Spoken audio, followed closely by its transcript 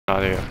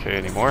Not AFK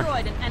anymore.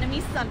 Destroyed an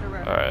enemy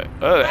sunderer. Alright.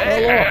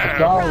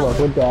 Oh,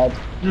 we're dead.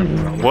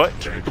 What?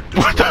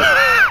 What the?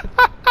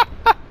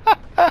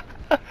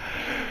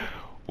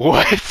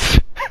 What?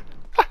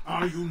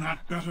 Are you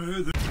not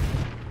better than...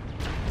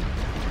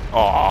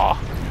 Aww.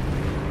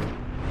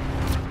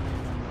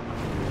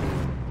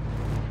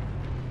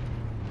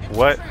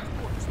 What?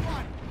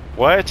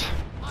 What?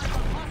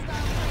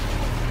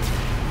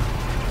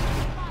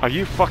 Are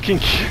you fucking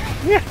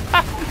kidding?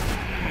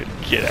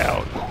 Get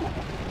out.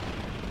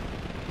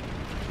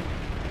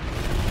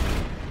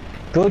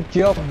 Good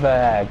job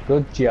there,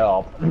 good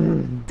job.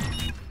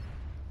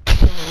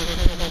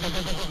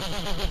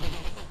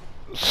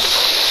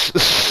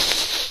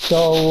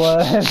 So,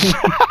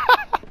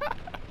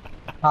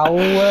 how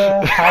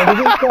did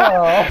it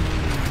go?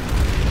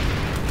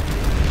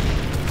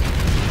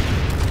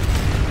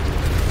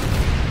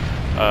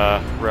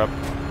 Rep.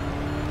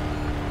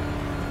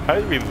 How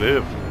do we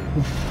live?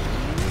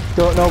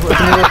 Don't know, but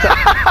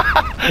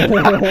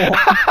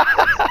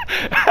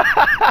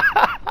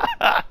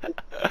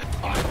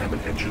I am an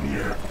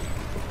engineer.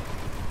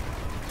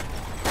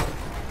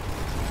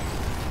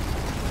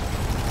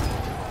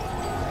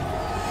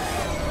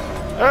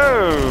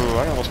 Oh,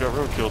 I almost got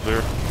road killed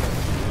there.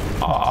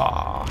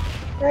 Ah.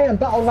 Hey, I'm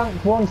battle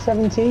rank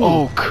 117.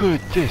 Oh,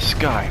 could this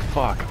guy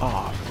fuck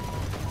off?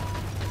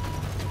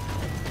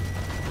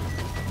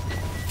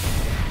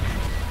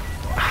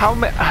 How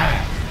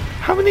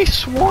many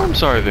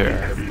swarms are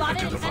there?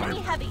 Spotted enemy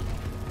heavy.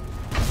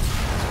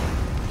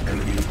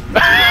 Enemy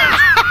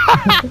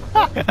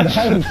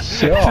Nice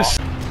shot.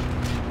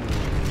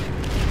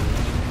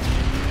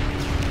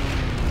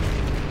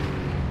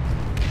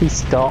 He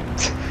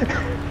stopped.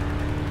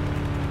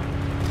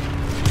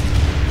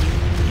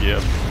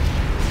 Yep.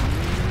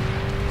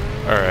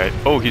 Alright.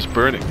 Oh, he's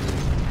burning.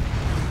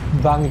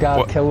 Vanguard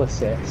What? kill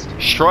assist.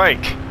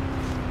 Strike!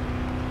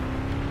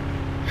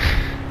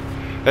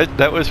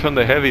 That was from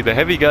the heavy. The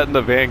heavy got in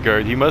the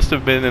Vanguard. He must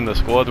have been in the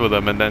squad with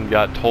him and then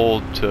got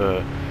told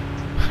to...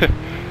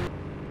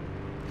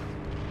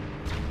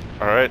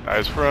 Alright,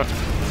 eyes front.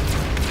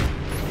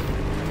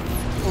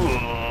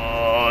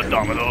 Oh,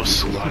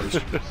 Dominoes.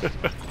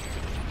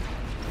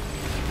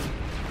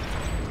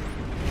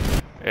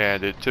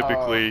 And it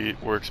typically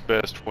works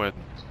best when...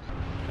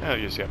 I'll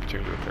use the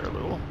opportunity to repair a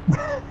little.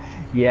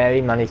 Yeah,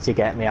 he managed to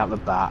get me out the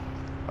bat.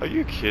 Are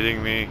you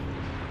kidding me?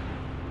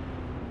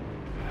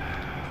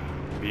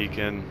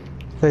 Beacon.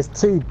 There's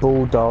two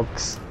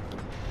bulldogs.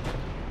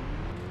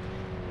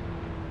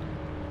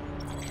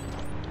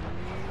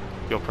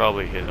 You'll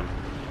probably hit him.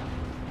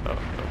 Oh, no,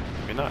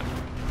 maybe not.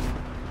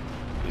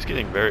 He's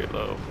getting very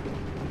low.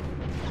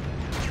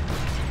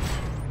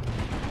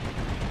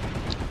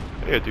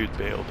 Hey, a dude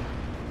bailed.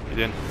 He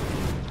didn't.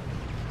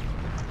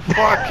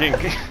 Fucking!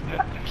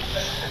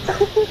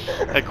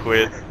 I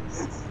quit.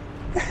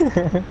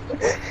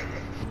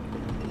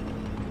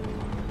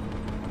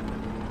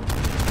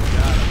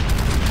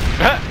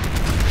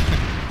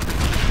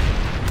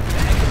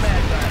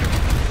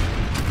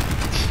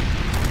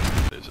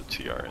 There's a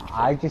TR in.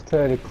 I just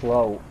heard a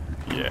quote.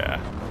 Yeah.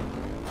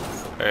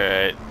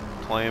 Alright,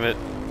 claim it.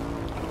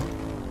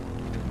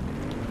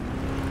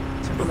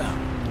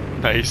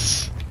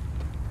 Nice.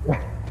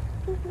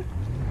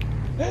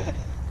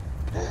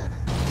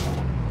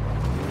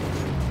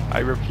 I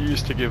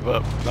refuse to give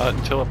up. Not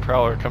until a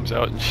prowler comes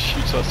out and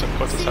shoots us and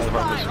puts us out of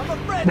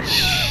our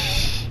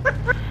misery.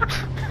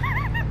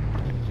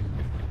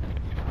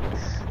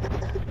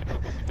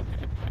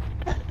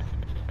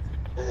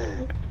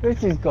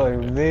 This is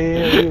going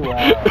really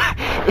well.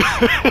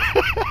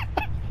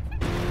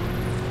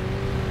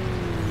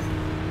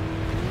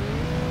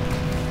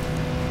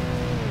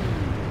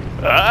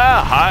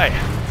 Ah, hi.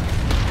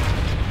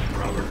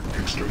 Prowler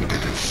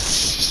exterminated.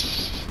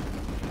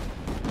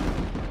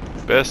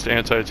 Best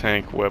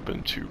anti-tank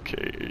weapon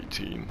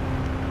 2K18.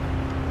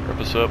 Wrap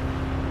us up.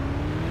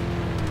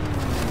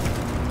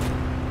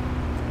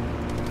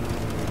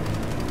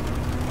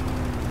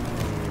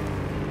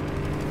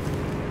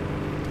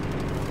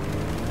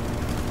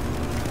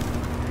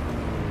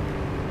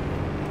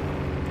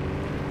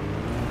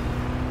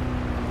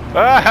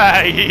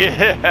 Ah,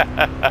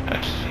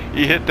 yeah!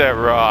 You hit that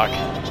rock.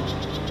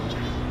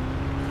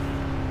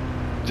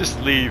 Just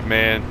leave,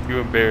 man. You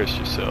embarrassed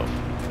yourself.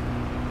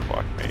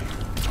 Fuck me.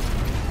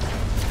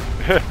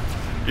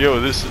 Yo,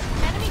 this is...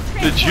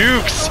 The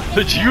jukes!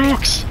 The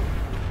jukes!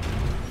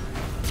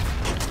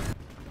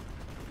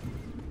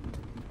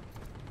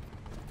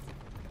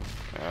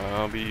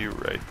 I'll be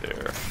right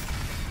there.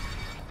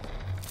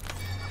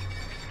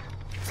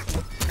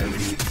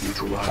 Enemy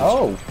neutralized.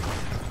 Oh.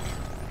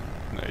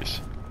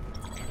 Nice.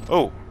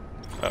 Oh!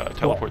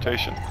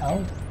 Teleportation.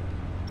 Oh.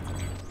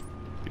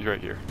 He's right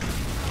here.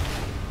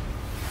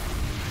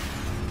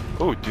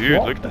 Oh, dude,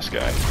 What? look at this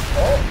guy.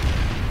 Oh.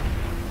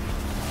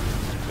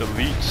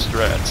 Elite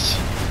strats.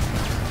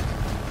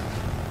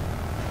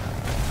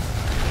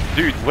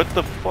 Dude, what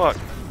the fuck?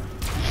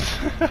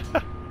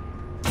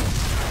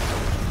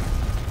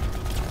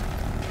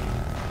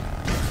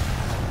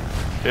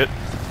 Hit.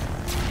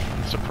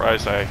 I'm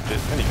surprised I did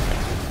anything.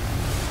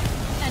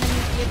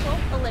 Vehicle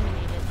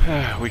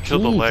eliminated. We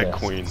killed the lag Jesus.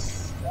 queen.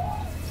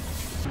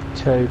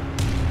 2.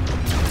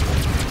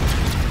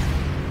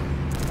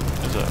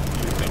 There's a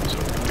few things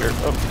over here.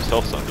 Oh,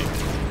 stealth Sunday.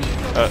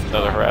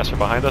 Another harasser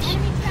behind us.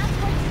 Enemy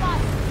transport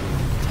spotted.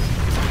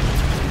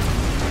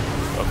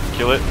 Oh,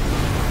 kill it.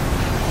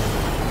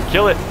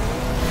 Kill it!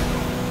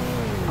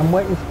 I'm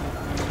waiting.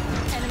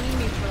 Enemy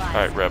neutralized.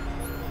 Alright, rep.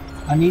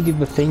 I needed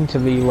the thing to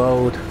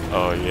reload.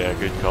 Oh yeah,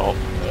 good call.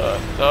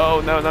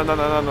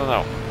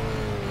 No.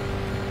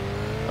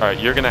 Alright,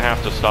 you're gonna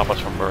have to stop us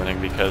from burning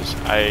because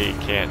I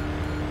can't.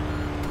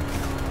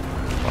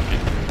 Fuck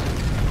it.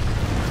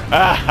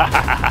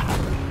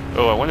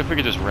 Oh, I wonder if we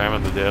could just ram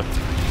him to death.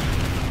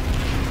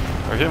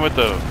 Or hit him with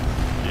the...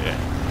 Yeah.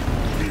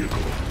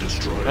 Vehicle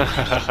destroyed.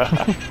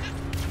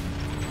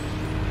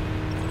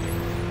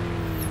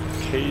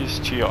 K's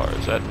GR,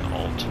 is that an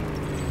alt?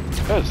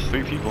 There's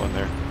 3 people in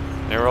there.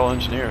 They were all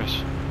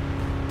engineers.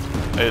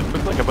 It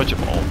looked like a bunch of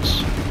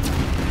alts.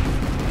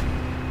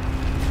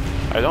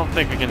 I don't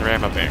think we can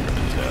ram up Anchor to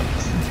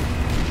death.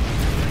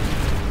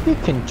 You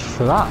can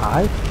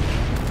try.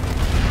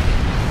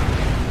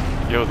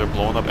 Yo, they're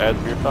blowing up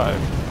Admir 5.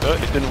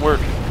 It didn't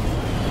work.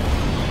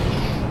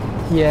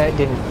 Yeah, it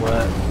didn't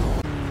work.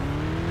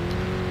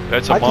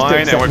 That's a I just mine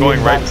and accept we're the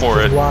going right invites, for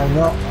 'cause it. Why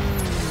not?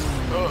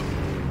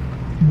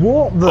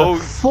 What the Oh,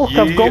 fuck?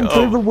 I've gone yeah,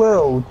 through oh. the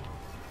world.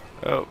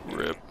 Oh,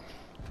 rip.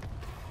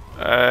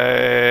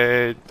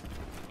 I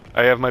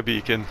have my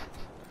beacon.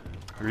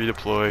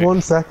 Redeploy.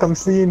 1 sec, I'm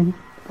seeing.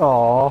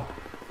 Oh,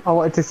 I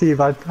wanted to see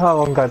how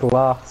long I'd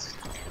last.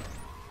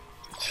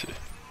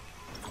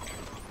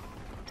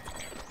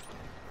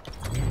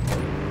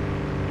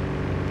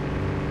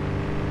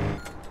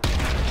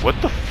 What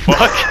the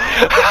fuck?